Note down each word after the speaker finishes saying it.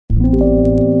It's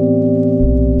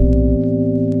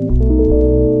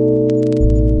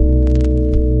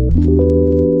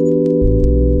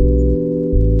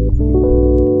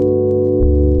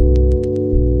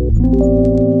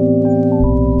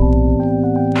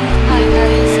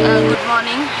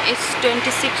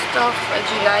 26th of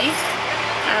July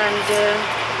and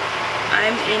I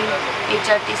am in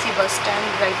HRTC bus stand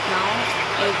right now,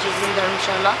 which is in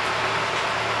Dharamshala.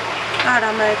 আর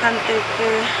আমরা এখান থেকে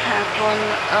এখন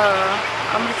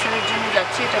অমৃতসরের জন্য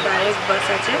যাচ্ছি। এটা ডাইরেক্ট বাস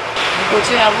আছে,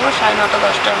 পৌঁছে যাবো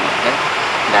 9:30-10টার মধ্যে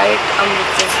direct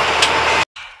Amritsar.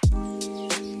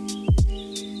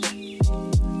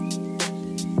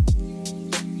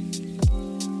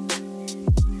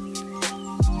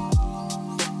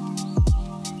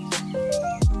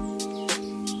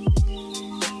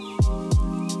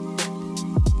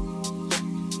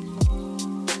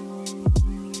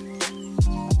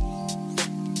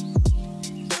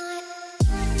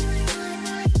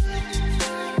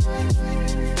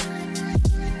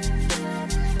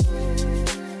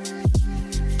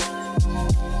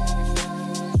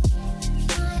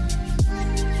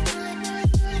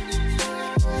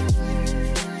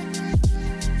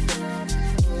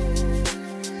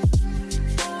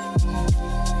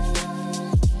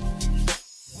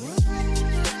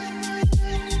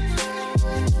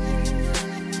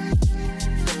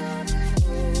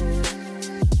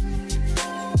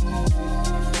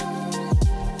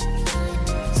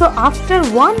 So after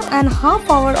 1.5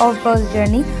 hours of bus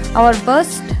journey, our bus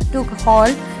took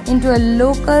halt into a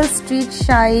local street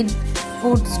side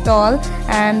food stall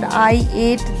and I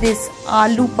ate this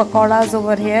aloo pakoras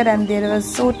over here, and there was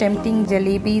so tempting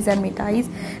jalebis and mithais,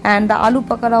 and the aloo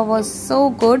pakora was so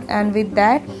good, and with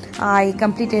that I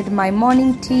completed my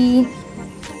morning tea.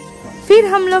 फिर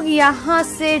हम लोग यहाँ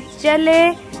से चले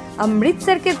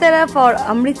अमृतसर की तरफ और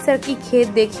अमृतसर की खेत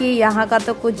देखिए। यहाँ का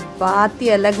तो कुछ बात ही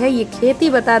अलग है। ये खेत ही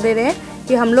बता दे रहे हैं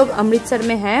कि हम लोग अमृतसर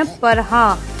में हैं, पर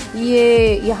हाँ ये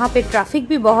यहाँ पे ट्रैफिक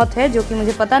भी बहुत है, जो कि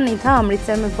मुझे पता नहीं था।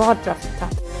 अमृतसर में बहुत ट्रैफिक था।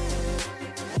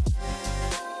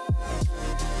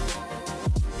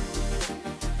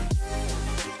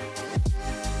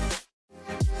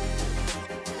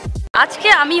 আজকে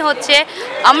আমি হচ্ছে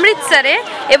অমৃতসরে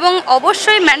এবং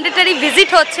অবশ্যই ম্যান্ডেটরি ভিজিট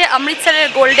হচ্ছে অমৃতসরের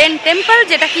গোল্ডেন টেম্পল,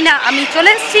 যেটা কিনা আমি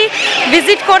চলে এসেছি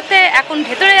ভিজিট করতে। এখন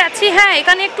ভেতরে যাচ্ছি। হ্যাঁ,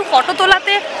 এখানে একটু ফটো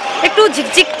তোলাতে একটু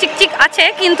ঝিকঝিক চিকচিক আছে,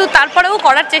 কিন্তু তারপরেও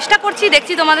করার চেষ্টা করছি,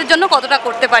 দেখছি তোমাদের জন্য কতটা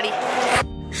করতে পারি।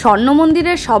 স্বর্ণ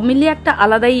মন্দিরের সব মিলিয়ে একটা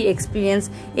আলাদাই এক্সপিরিয়েন্স।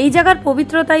 এই জায়গার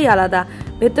পবিত্রতাই আলাদা।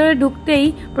 ভেতরে ঢুকতেই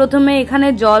প্রথমে এখানে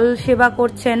জল সেবা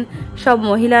করছেন সব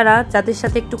মহিলারা, যাদের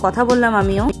সাথে একটু কথা বললাম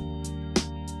আমিও।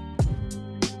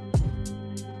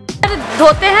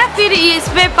 धोते हैं फिर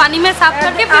इसमें पानी में साफ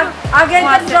करके फिर आगे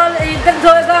इधर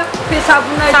धोएगा, फिर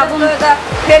साबुन धोएगा,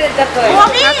 फिर इधर धोएगा।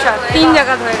 अच्छा, 3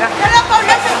 जगह धोएगा।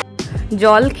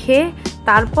 জল খেয়ে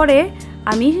তারপরে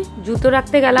আমি জুতো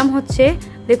রাখতে গেলাম হচ্ছে।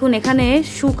 দেখুন এখানে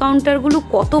শু কাউন্টারগুলো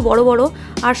কত বড় বড়,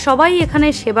 আর সবাই এখানে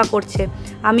সেবা করছে।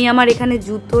 আমি আমার এখানে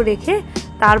জুতো রেখে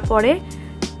তারপরে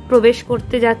প্রবেশ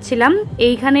করতে যাচ্ছিলাম।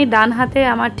 এইখানে ডান হাতে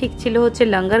আমার ঠিক ছিল হচ্ছে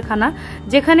লঙ্গরখানা,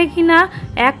 যেখানে কিনা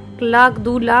 1 লাখ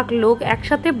 2 লাখ লোক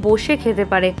একসাথে বসে খেতে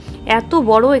পারে, এত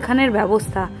বড় এখানের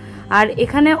ব্যবস্থা। আর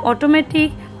এখানে অটোমেটিক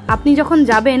আপনি যখন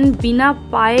যাবেন বিনা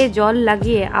পায়ে জল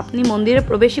লাগিয়ে আপনি মন্দিরে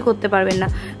প্রবেশই করতে পারবেন না,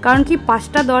 কারণ কি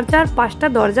 5টা দরজা, আর 5টা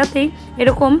দরজাতেই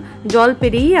এরকম জল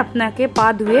পেরিয়েই আপনাকে পা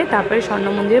ধুয়ে তারপরে স্বর্ণ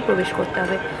মন্দিরে প্রবেশ করতে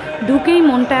হবে। ঢুকেই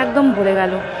মনটা একদম ভরে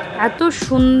গেল। এত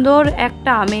সুন্দর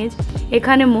একটা আমেজ।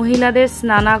 এখানে মহিলাদের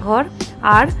স্নানাঘর,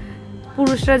 আর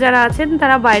পুরুষরা যারা আছেন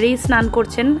তারা বাইরেই স্নান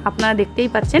করছেন, আপনারা দেখতেই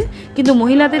পাচ্ছেন, কিন্তু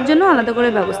মহিলাদের জন্য আলাদা করে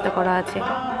ব্যবস্থা করা আছে।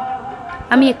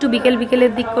 আমি একটু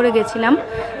বিকেলের দিক করে গেছিলাম,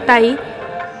 তাই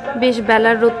বেশ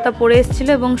বেলার রোদটা পড়ে এসেছিল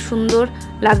এবং সুন্দর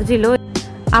লাগছিল।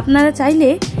 আপনারা চাইলে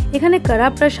এখানে কড়া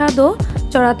প্রসাদও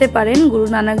চড়াতে পারেন গুরু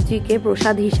নানকজিকে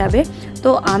প্রসাদ হিসাবে। তো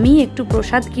আমি একটু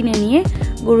প্রসাদ কিনে নিয়ে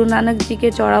গুরু নানকজিকে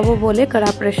চড়াবো বলে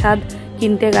কড়া প্রসাদ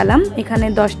কিনতে গেলাম। এখানে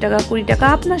 10 টাকা 20 টাকা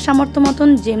আপনার সামর্থ্য মতন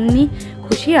যেমনি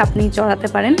খুশি আপনি চড়াতে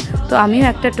পারেন। তো আমিও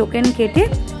একটা টোকেন কেটে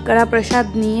কড়া প্রসাদ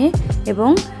নিয়ে এবং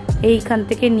এইখান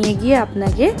থেকে নিয়ে গিয়ে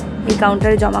আপনাকে এই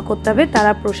কাউন্টারে জমা করতে হবে।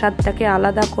 তারা প্রসাদটাকে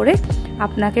আলাদা করে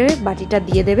আপনাকে বাটিটা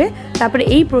দিয়ে দেবে। তারপরে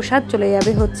এই প্রসাদ চলে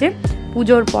যাবে হচ্ছে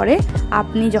পুজোর পরে।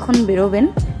 আপনি যখন বেরোবেন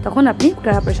তখন আপনি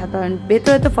কড়া প্রসাদ পাবেন।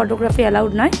 ভেতরে তো ফটোগ্রাফি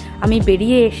অ্যালাউড নয়। আমি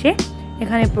বেরিয়ে এসে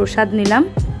এখানে প্রসাদ নিলাম।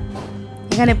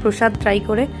 এখানে প্রসাদ ট্রাই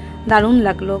করে দারুণ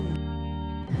লাগলো।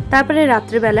 তারপরে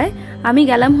রাত্রেবেলায় আমি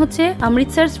গেলাম হচ্ছে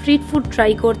অমৃতসর স্ট্রিট ফুড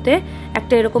ট্রাই করতে,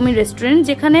 একটা এরকমই রেস্টুরেন্ট,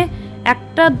 যেখানে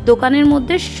একটা দোকানের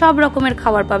মধ্যে সব রকমের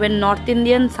খাবার পাবেন। North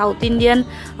Indian, south Indian,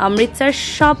 Amritsar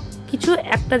সব কিছু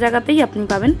একটা জায়গাতেই আপনি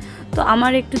পাবেন। তো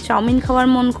আমার একটু চাউমিন খাওয়ার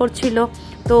মন করছিল,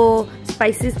 তো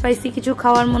স্পাইসি স্পাইসি কিছু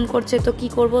খাওয়ার মন করছে, তো কি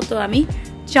করব, তো আমি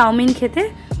চাউমিন খেতে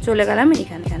চলে গেলাম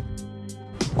এখানে।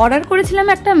 অর্ডার করেছিলাম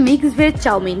একটা মিক্সড ভেজ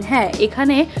চাউমিন। হ্যাঁ,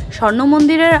 এখানে স্বর্ণ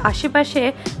মন্দিরের আশেপাশে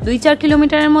 2-4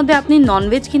 কিলোমিটারের মধ্যে আপনি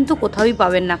ননভেজ কিন্তু কোথাওই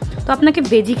পাবেন না, তো আপনাকে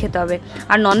ভেজই খেতে হবে।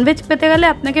 আর ননভেজ পেতে গেলে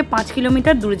আপনাকে 5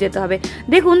 কিলোমিটার দূরে যেতে হবে।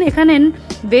 দেখুন, এখানে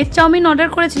ভেজ চাউমিন অর্ডার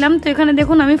করেছিলাম, তো এখানে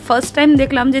দেখুন আমি ফার্স্ট টাইম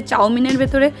দেখলাম যে চাউমিনের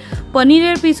ভেতরে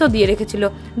পনিরের পিসও দিয়ে রেখেছিল।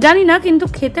 জানি না, কিন্তু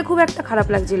খেতে খুব একটা খারাপ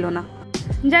লাগছিল না।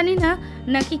 জানি না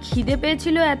নাকি খিদে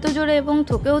পেয়েছিল এত জোরে এবং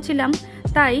থকেও ছিলাম,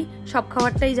 তাই সব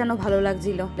খাবারটাই যেন ভালো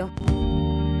লাগছিল।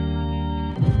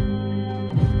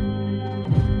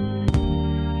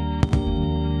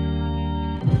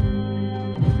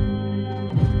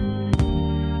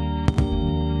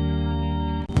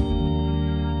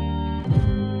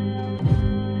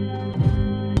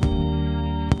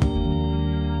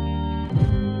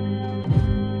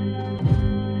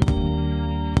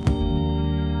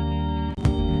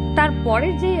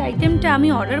 তারপরের যে আইটেমটা আমি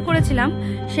অর্ডার করেছিলাম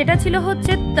সেটা ছিল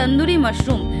হচ্ছে তন্দুরি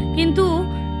মাশরুম, কিন্তু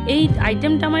এই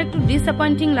আইটেমটা আমার একটু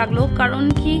ডিসঅ্যাপয়েন্টিং লাগলো। কারণ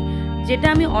কি, যেটা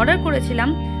আমি অর্ডার করেছিলাম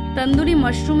তন্দুরি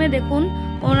মাশরুমে দেখুন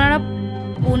ওনারা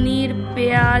পনির,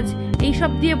 পেঁয়াজ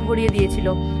এইসব দিয়ে ভরিয়ে দিয়েছিল,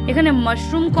 এখানে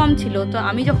মাশরুম কম ছিল। তো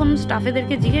আমি যখন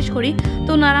স্টাফেদেরকে জিজ্ঞেস করি, তো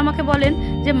ওনারা আমাকে বলেন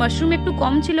যে মাশরুম একটু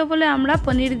কম ছিল বলে আমরা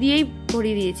পনির দিয়েই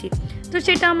ভরিয়ে দিয়েছি। তো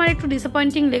সেটা আমার একটু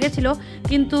ডিসঅ্যাপয়েন্টিং লেগেছিল,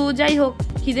 কিন্তু যাই হোক,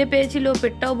 খিদে পেয়েছিল,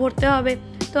 পেটটাও ভরতে হবে,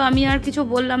 তো আমি আর কিছু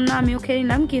বললাম না, আমিও খেয়ে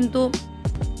নিলাম। কিন্তু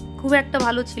খুব একটা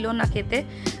ভালো ছিল না খেতে,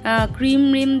 ক্রিম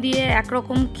রিম দিয়ে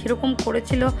একরকম কীরকম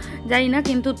করেছিল জানি না,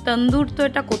 কিন্তু তন্দুর তো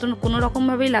এটা কোনো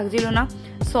রকমভাবেই লাগছিল না,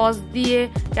 সস দিয়ে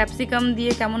ক্যাপসিকাম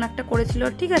দিয়ে কেমন একটা করেছিল।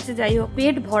 ঠিক আছে, যাই হোক,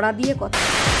 পেট ভরা দিয়ে কথা।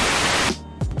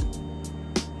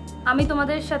 আমি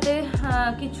তোমাদের সাথে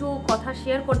কিছু কথা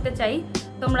শেয়ার করতে চাই।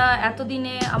 তোমরা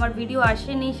এতদিনে আমার ভিডিও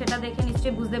আসেনি সেটা দেখে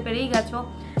নিশ্চয়ই বুঝতে পেরেই গেছো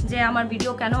যে আমার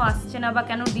ভিডিও কেন আসছে না বা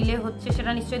কেন ডিলে হচ্ছে,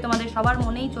 সেটা নিশ্চয়ই তোমাদের সবার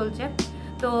মনেই চলছে।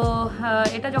 তো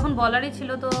এটা যখন বলারই ছিল,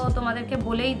 তো তোমাদেরকে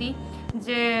বলেই দিই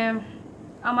যে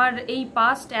আমার এই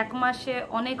পাস্ট 1 মাসে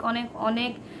অনেক অনেক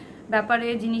অনেক ব্যাপারে,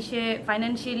 জিনিসে,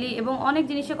 ফাইন্যান্সিয়ালি এবং অনেক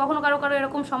জিনিসে কখনো কারো কারো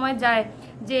এরকম সময় যায়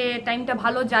যে টাইমটা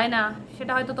ভালো যায় না।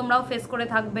 সেটা হয়তো তোমরাও ফেস করে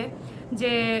থাকবে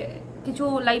যে কিছু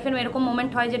লাইফের এরকম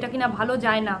মোমেন্ট হয় যেটা কিনা ভালো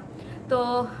যায় না। তো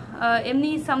এমনি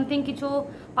সামথিং কিছু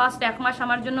পাস্ট 1 মাস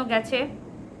আমার জন্য গেছে।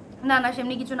 না না,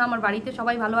 সেমনি কিছু না, আমার বাড়িতে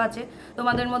সবাই ভালো আছে।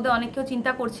 তোমাদের মধ্যে অনেকেও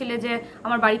চিন্তা করছিলে যে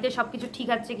আমার বাড়িতে সব কিছু ঠিক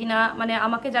আছে কিনা, মানে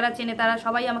আমাকে যারা চেনে তারা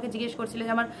সবাই আমাকে জিজ্ঞেস করছিলে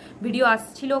যে আমার ভিডিও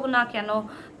আসছিল না কেন।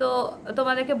 তো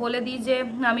তোমাদেরকে বলে দিই যে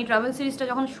আমি ট্রাভেল সিরিজটা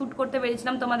যখন শ্যুট করতে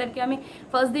পেরেছিলাম, তোমাদেরকে আমি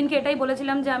ফার্স্ট দিনকে এটাই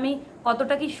বলেছিলাম যে আমি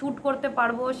কতটা কি শ্যুট করতে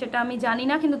পারবো সেটা আমি জানি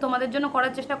না, কিন্তু তোমাদের জন্য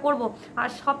করার চেষ্টা করব। আর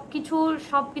সব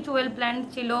কিছু ওয়েল প্ল্যান্ড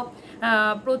ছিল।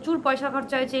 প্রচুর পয়সা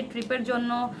খরচা হয়েছে এই ট্রিপের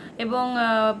জন্য, এবং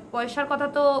পয়সার কথা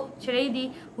তো ছেড়েই দিই,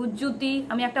 হুজ্জুতি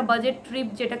আমি একটা বাজেট ট্রিপ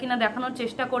যেটা কিনা দেখানোর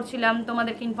চেষ্টা করছিলাম,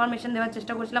 তোমাদেরকে ইনফরমেশন দেওয়ার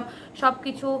চেষ্টা করছিলাম, সব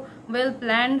কিছু ওয়েল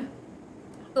প্ল্যান্ড।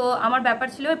 তো আমার ব্যাপার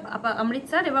ছিল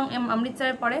অমৃতসর, এবং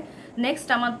অমৃতসরের পরে নেক্সট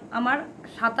আমার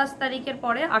 27 তারিখের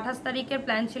পরে 28 তারিখের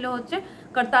প্ল্যান ছিল হচ্ছে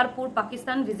করতারপুর,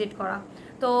 পাকিস্তান ভিজিট করা।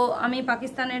 তো আমি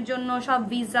পাকিস্তানের জন্য সব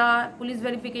ভিসা, পুলিশ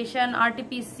ভেরিফিকেশন,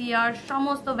 RT-PCR,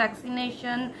 সমস্ত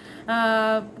vaccination,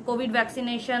 Covid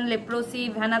vaccination, leprosy,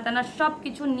 vena ত্যানা সব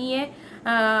কিছু নিয়ে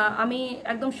আমি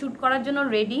একদম শ্যুট করার জন্য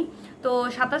রেডি। তো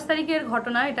 27 তারিখের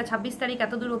ঘটনা, এটা 26 তারিখ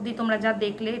এতদূর অবধি তোমরা যা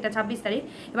দেখলে, এটা 26 তারিখ।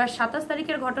 এবার 27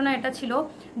 তারিখের ঘটনা এটা ছিল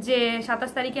যে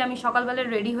 27 তারিখে আমি সকালবেলা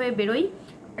রেডি হয়ে বেরোই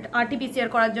RT-PCR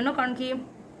করার জন্য। কারণ কি,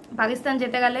 পাকিস্তান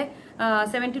যেতে গেলে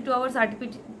 72 আওয়ার্স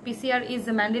RT-PCR ইজ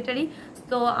ম্যান্ডেটারি।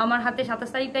 তো আমার হাতে 27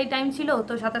 তারিখটাই টাইম ছিল।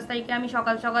 তো 27 তারিখে আমি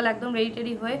সকাল সকাল একদম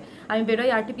রেডি হয়ে আমি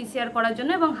বেরোই RT-PCR করার জন্য,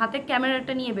 এবং হাতে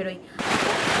ক্যামেরাটা নিয়ে বেরোই।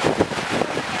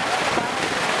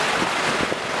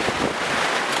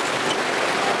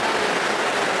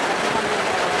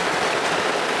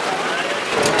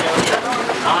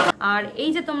 আর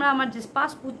এই যে তোমরা আমার যে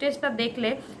পাস ফুটেজটা দেখলে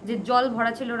যে জল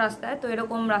ভরা ছিল রাস্তায়, তো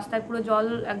এরকম রাস্তায় পুরো জল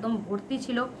একদম ভর্তি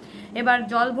ছিল। এবার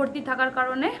জল ভর্তি থাকার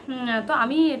কারণে তো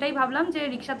আমি এটাই ভাবলাম যে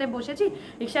রিক্সাতে বসেছি,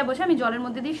 রিক্সায় বসে আমি জলের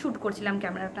মধ্যে দিয়ে শ্যুট করছিলাম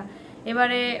ক্যামেরাটা।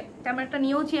 এবারে ক্যামেরাটা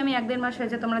নিয়েওছি আমি 1-1.5 মাস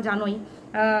হয়েছে, তোমরা জানোই,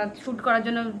 শ্যুট করার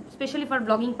জন্য, স্পেশালি ফর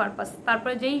ব্লগিং পারপাস।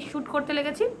 তারপরে যেই শ্যুট করতে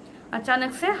লেগেছি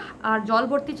আচানক সে, আর জল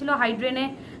ভর্তি ছিল, হাইড্রেনে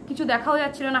কিছু দেখাও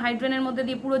যাচ্ছিল না, হাইড্রেনের মধ্যে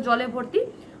দিয়ে পুরো জলে ভর্তি,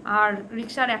 আর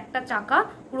রিক্সার একটা চাকা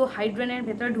পুরো হাইড্রেনের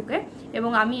ভেতরে ঢুকে,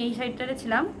 এবং আমি এই সাইডটাতে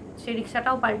ছিলাম, সেই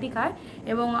রিক্সাটাও পাল্টি খায়,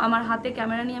 এবং আমার হাতে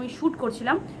ক্যামেরা নিয়ে আমি শ্যুট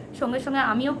করছিলাম। সঙ্গে সঙ্গে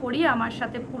আমিও পড়ি, আমার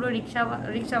সাথে পুরো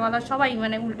রিক্সাওয়ালা সবাই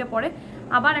মানে উল্টে পড়ে।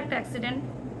 আবার একটা অ্যাক্সিডেন্ট,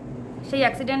 সেই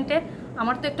অ্যাক্সিডেন্টে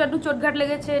আমার তো একটু চোটঘাট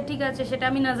লেগেছে, ঠিক আছে, সেটা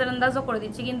আমি নজরআন্দাজও করে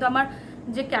দিচ্ছি, কিন্তু আমার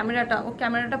যে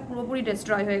ক্যামেরাটা পুরোপুরি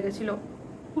ডিস্ট্রয় হয়ে গেছিলো।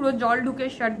 পুরো জল ঢুকে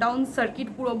শাটডাউন, সার্কিট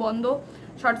পুরো বন্ধ,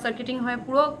 শর্ট সার্কিটিং হয়ে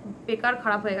পুরো বেকার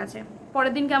খারাপ হয়ে গেছে।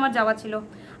 পরের দিনকে আমার যাওয়া ছিল,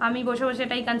 আমি বসে বসে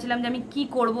এটাই কাঁদছিলাম যে আমি কি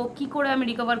করব, কি করে আমি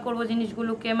রিকভার করব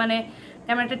জিনিসগুলোকে, মানে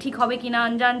ক্যামেরাটা ঠিক হবে কিনা,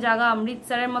 আনজান জায়গা,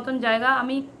 অমৃতসরের মতন জায়গা,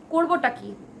 আমি করবোটা কি।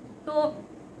 তো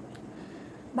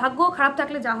ভাগ্য খারাপ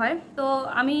থাকলে যা হয়, তো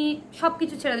আমি সব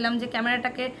কিছু ছেড়ে দিলাম যে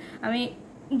ক্যামেরাটাকে আমি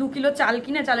 2 কিলো চাল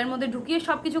কিনে চালের মধ্যে ঢুকিয়ে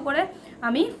সব কিছু করে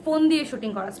আমি ফোন দিয়ে শুটিং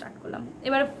করা স্টার্ট করলাম।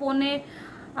 এবার ফোনে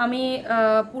আমি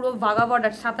পুরো বাঘা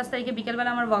বর্ডার 27 তারিখে বিকেলবেলা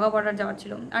আমার বাঘা বর্ডার যাওয়ার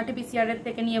ছিল, RTPCR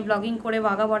থেকে নিয়ে ব্লগিং করে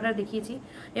বাঘা বর্ডার দেখিয়েছি,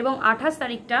 এবং 28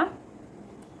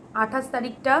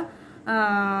 তারিখটা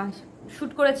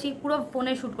শ্যুট করেছি, পুরো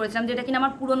ফোনে শ্যুট করেছিলাম, যেটা কিনা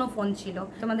আমার পুরনো ফোন ছিল,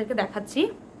 তোমাদেরকে দেখাচ্ছি।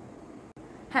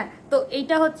 হ্যাঁ, তো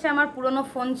এইটা হচ্ছে আমার পুরনো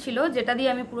ফোন ছিল, যেটা দিয়ে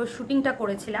আমি পুরো শুটিংটা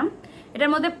করেছিলাম।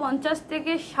 এটার মধ্যে 50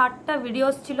 থেকে 60টা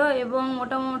ভিডিওস ছিল এবং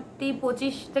মোটামুটি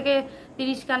 25 থেকে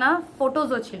 30 খানা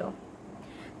ফটোজও ছিল।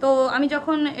 তো আমি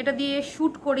যখন এটা দিয়ে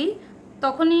শ্যুট করি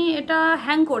তখনই এটা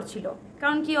হ্যাং করছিল,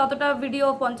 কারণ কি অতটা ভিডিও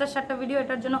 50-60টা ভিডিও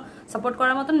এটার জন্য সাপোর্ট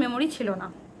করার মতন মেমোরি ছিল না।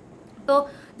 তো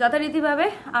যথারীতিভাবে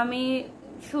আমি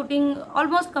শুটিং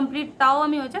অলমোস্ট কমপ্লিট, তাও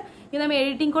আমি হয়েছে, কিন্তু আমি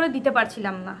এডিটিং করে দিতে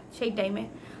পারছিলাম না সেই টাইমে।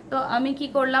 তো আমি কি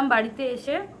করলাম, বাড়িতে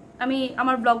এসে আমি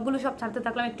আমার ব্লগগুলো সব ছাড়তে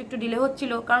থাকলাম, একটু ডিলে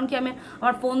হচ্ছিল, কারণ কি আমি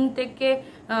আমার ফোন থেকে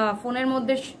ফোনের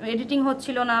মধ্যে এডিটিং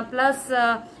হচ্ছিল না, প্লাস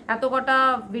এত কটা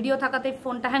ভিডিও থাকাতে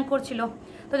ফোনটা হ্যাং করছিল।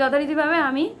 তো যথারীতিভাবে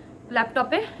আমি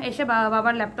ল্যাপটপে এসে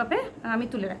বাবার ল্যাপটপে আমি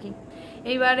তুলে রাখি।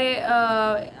 এইবারে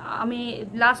আমি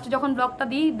লাস্ট যখন ব্লগটা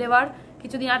দেওয়ার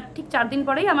কিছুদিন আর ঠিক 4 দিন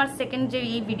পরেই আমার সেকেন্ড যে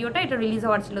এই ভিডিওটা এটা রিলিজ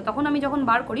হওয়ার ছিল, তখন আমি যখন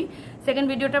বার করি সেকেন্ড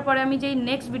ভিডিওটার পরে আমি যেই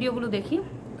নেক্সট ভিডিওগুলো দেখি,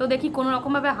 তো দেখি কোনো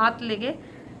রকমভাবে হাত লেগে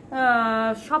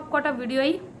সব কটা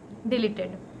ভিডিওই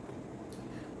ডিলিটেড।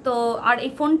 তো আর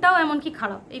এই ফোনটাও এমনকি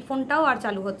খারাপ, এই ফোনটাও আর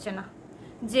চালু হচ্ছে না,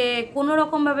 যে কোনো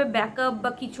রকমভাবে ব্যাকআপ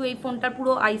বা কিছু, এই ফোনটার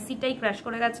পুরো আইসিটাই ক্র্যাশ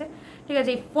করে গেছে। ঠিক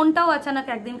আছে, এই ফোনটাও আচানক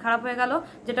একদিন খারাপ হয়ে গেল,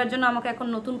 যেটার জন্য আমাকে এখন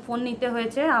নতুন ফোন নিতে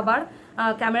হয়েছে। আবার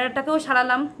ক্যামেরাটাকেও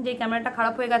সারালাম, যে ক্যামেরাটা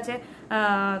খারাপ হয়ে গেছে,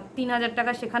 3000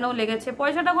 টাকা সেখানেও লেগেছে।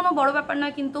 পয়সাটা কোনো বড় ব্যাপার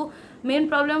নয়, কিন্তু মেন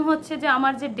প্রবলেম হচ্ছে যে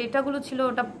আমার যে ডেটাগুলো ছিল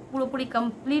ওটা পুরোপুরি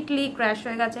কমপ্লিটলি ক্র্যাশ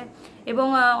হয়ে গেছে। এবং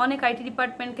অনেক আইটি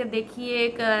ডিপার্টমেন্টকে দেখিয়ে,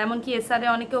 এমনকি এসআরে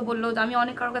অনেকেও বললো, আমি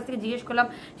অনেক কারোর কাছ থেকে জিজ্ঞেস করলাম,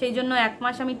 সেই জন্য 1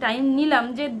 মাস আমি টাইম নিলাম,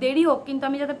 যে দেরি হোক কিন্তু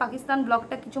আমি যাতে পাকিস্তান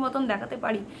ব্লগটা কিছু মতন দেখাতে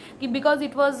পারি, কি because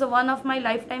it was one of my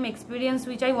life time experience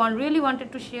which I really wanted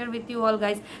to share with you all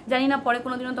guys. জানি না পরে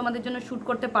কোনোদিনও তোমাদের জন্য শ্যুট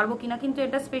করতে পারবো কিনা, কিন্তু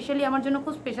এটা স্পেশালি আমার জন্য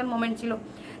খুব স্পেশাল মোমেন্ট ছিল,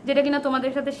 যেটা কিনা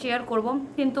তোমাদের সাথে শেয়ার করব।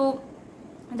 কিন্তু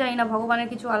জানি না, ভগবানের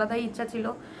কিছু আলাদাই ইচ্ছা ছিল,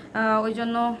 ওই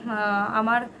জন্য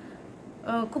আমার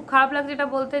খুব খারাপ লাগছে এটা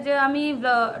বলতে, যে আমি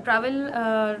ট্রাভেল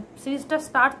সিরিজটা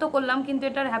স্টার্ট তো করলাম, কিন্তু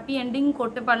এটার হ্যাপি এন্ডিং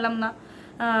করতে পারলাম না।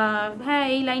 হ্যাঁ,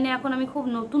 এই লাইনে এখন আমি খুব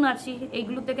নতুন আছি,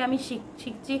 এইগুলো থেকে আমি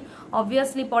শিখছি।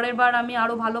 অবভিয়াসলি পরের বার আমি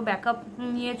আরও ভালো ব্যাকআপ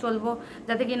নিয়ে চলবো,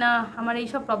 যাতে কিনা আমার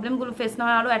এইসব প্রবলেমগুলো ফেস না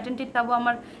হয়, আরও অ্যাটেন্টিভ থাকবো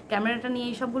আমার ক্যামেরাটা নিয়ে।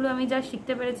 এইসবগুলো আমি যা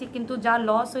শিখতে পেরেছি, কিন্তু যা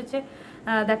লস হয়েছে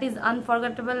দ্যাট ইজ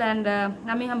আনফরগেটেবল। অ্যান্ড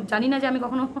আমি জানি না যে আমি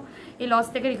কখনো এই লস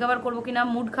থেকে রিকভার করবো কিনা।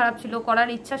 মুড খারাপ ছিল, করার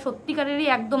ইচ্ছা সত্যিকারেরই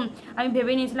একদম, আমি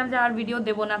ভেবে নিয়েছিলাম যে আর ভিডিও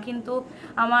দেবো না, কিন্তু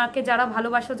আমাকে যারা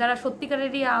ভালোবাসো, যারা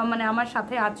সত্যিকারেরই মানে আমার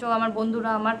সাথে আছো, আমার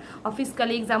বন্ধুরা, আমার অফিস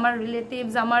কালিগস, আমার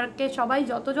রিলেটিভস, আমাকে সবাই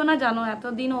যতজনা জানো,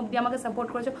 এতদিন অবধি আমাকে সাপোর্ট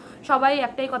করেছো, সবাই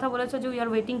একটাই কথা বলেছো যে we are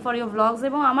waiting for your blogs.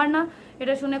 এবং আমার না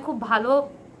এটা শুনে খুব ভালো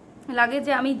লাগে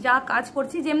যে আমি যা কাজ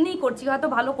করছি, যেমনিই করছি, হয়তো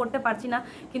ভালো করতে পারছি না,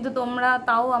 কিন্তু তোমরা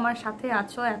তাও আমার সাথে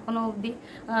আছো এখনো অবধি,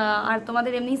 আর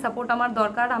তোমাদের এমনি সাপোর্ট আমার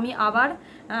দরকার। আমি আবার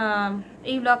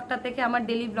এই ব্লগটা থেকে আমার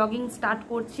ডেলি ব্লগিং স্টার্ট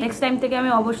করছি। নেক্সট টাইম থেকে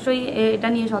আমি অবশ্যই এটা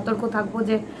নিয়ে সতর্ক থাকবো,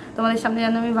 যে তোমাদের সামনে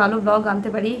যেন আমি ভালো ব্লগ আনতে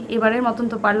পারি। এবারের মতন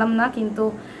তো পারলাম না, কিন্তু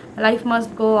লাইফ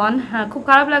মাস্ট গো অন। হ্যাঁ, খুব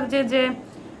খারাপ লাগছে যে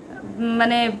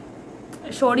মানে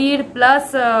শরীর প্লাস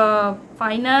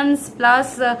ফাইন্যান্স প্লাস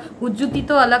হুজ্জুতি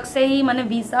তো আলাগ সেই, মানে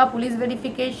ভিসা, পুলিশ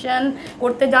ভেরিফিকেশন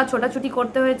করতে যা ছোটাছুটি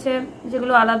করতে হয়েছে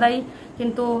সেগুলো আলাদাই,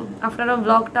 কিন্তু আফটার অল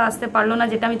ব্লগটা আসতে পারলো না,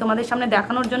 যেটা আমি তোমাদের সামনে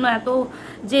দেখানোর জন্য এত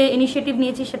যে ইনিশিয়েটিভ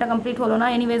নিয়েছি সেটা কমপ্লিট হলো না।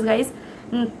 এনিওয়েজ গাইজ,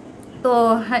 তো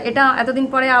এটা এতদিন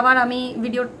পরে আবার আমি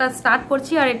ভিডিওটা স্টার্ট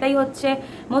করছি, আর এটাই হচ্ছে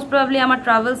মোস্ট প্রবাবলি আমার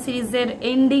ট্রাভেল সিরিজের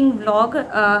ending blog.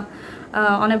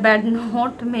 On a bad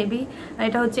note maybe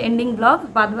এটা হচ্ছে এন্ডিং ব্লগ,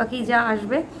 বাদ বাকি যা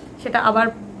আসবে সেটা আবার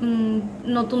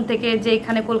নতুন থেকে, যে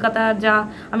এখানে কলকাতার যা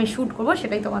আমি শ্যুট করবো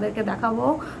সেটাই তোমাদেরকে দেখাবো।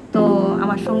 তো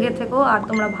আমার সঙ্গে থেকো, আর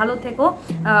তোমরা ভালো থেকো।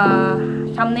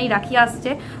 সামনেই রাখি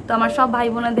আসছে, তো আমার সব ভাই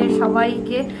বোনেদের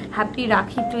সবাইকে হ্যাপি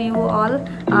রাখি টু ইউ অল,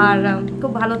 আর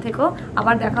খুব ভালো থেকো।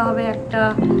 আবার দেখা হবে একটা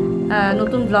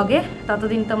নতুন ব্লগে,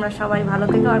 ততদিন তোমরা সবাই ভালো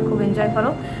থেকো আর খুব এনজয়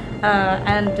করো।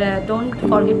 And don't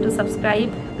forget to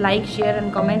subscribe, like, share and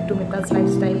comment to Mita's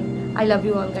Lifestyle. I love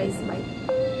you all guys. Bye.